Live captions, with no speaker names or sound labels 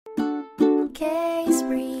case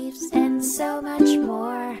briefs, and so much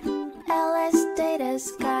more.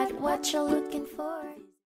 LSData's got what you're looking for.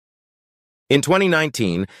 In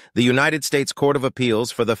 2019, the United States Court of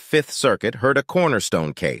Appeals for the Fifth Circuit heard a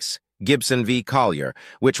cornerstone case, Gibson v. Collier,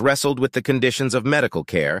 which wrestled with the conditions of medical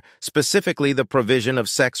care, specifically the provision of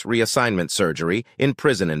sex reassignment surgery in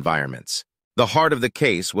prison environments. The heart of the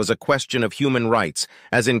case was a question of human rights,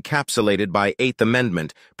 as encapsulated by Eighth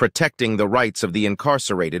Amendment, protecting the rights of the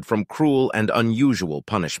incarcerated from cruel and unusual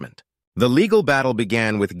punishment. The legal battle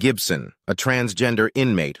began with Gibson, a transgender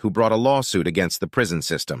inmate who brought a lawsuit against the prison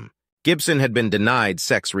system. Gibson had been denied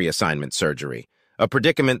sex reassignment surgery, a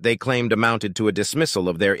predicament they claimed amounted to a dismissal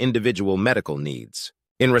of their individual medical needs.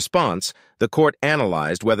 In response, the court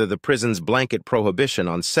analyzed whether the prison's blanket prohibition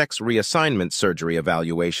on sex reassignment surgery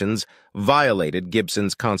evaluations violated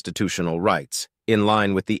Gibson's constitutional rights, in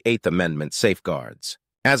line with the Eighth Amendment safeguards.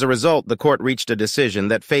 As a result, the court reached a decision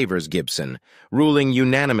that favors Gibson, ruling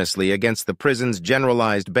unanimously against the prison's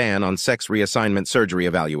generalized ban on sex reassignment surgery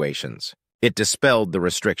evaluations. It dispelled the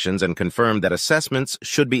restrictions and confirmed that assessments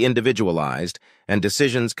should be individualized and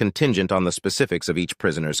decisions contingent on the specifics of each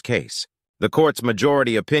prisoner's case. The court's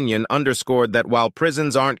majority opinion underscored that while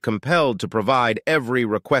prisons aren't compelled to provide every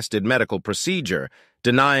requested medical procedure,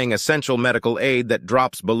 denying essential medical aid that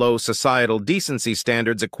drops below societal decency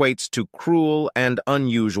standards equates to cruel and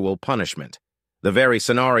unusual punishment, the very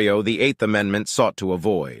scenario the Eighth Amendment sought to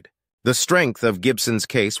avoid. The strength of Gibson's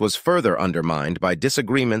case was further undermined by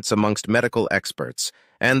disagreements amongst medical experts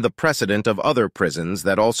and the precedent of other prisons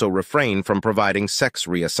that also refrain from providing sex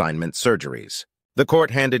reassignment surgeries. The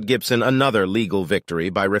court handed Gibson another legal victory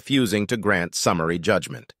by refusing to grant summary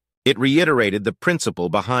judgment. It reiterated the principle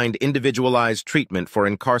behind individualized treatment for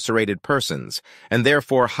incarcerated persons and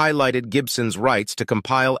therefore highlighted Gibson's rights to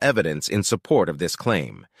compile evidence in support of this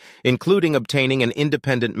claim, including obtaining an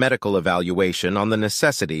independent medical evaluation on the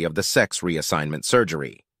necessity of the sex reassignment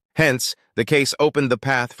surgery. Hence, the case opened the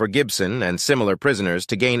path for Gibson and similar prisoners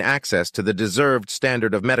to gain access to the deserved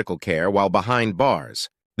standard of medical care while behind bars.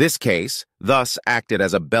 This case thus acted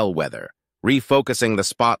as a bellwether, refocusing the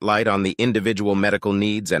spotlight on the individual medical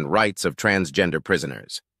needs and rights of transgender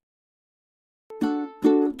prisoners.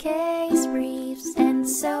 Case briefs, and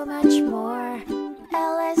so much more.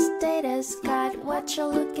 LSData's got what you're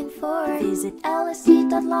looking for. Visit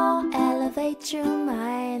lsd.law, elevate your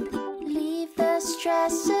mind. Leave the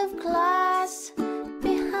stress of class.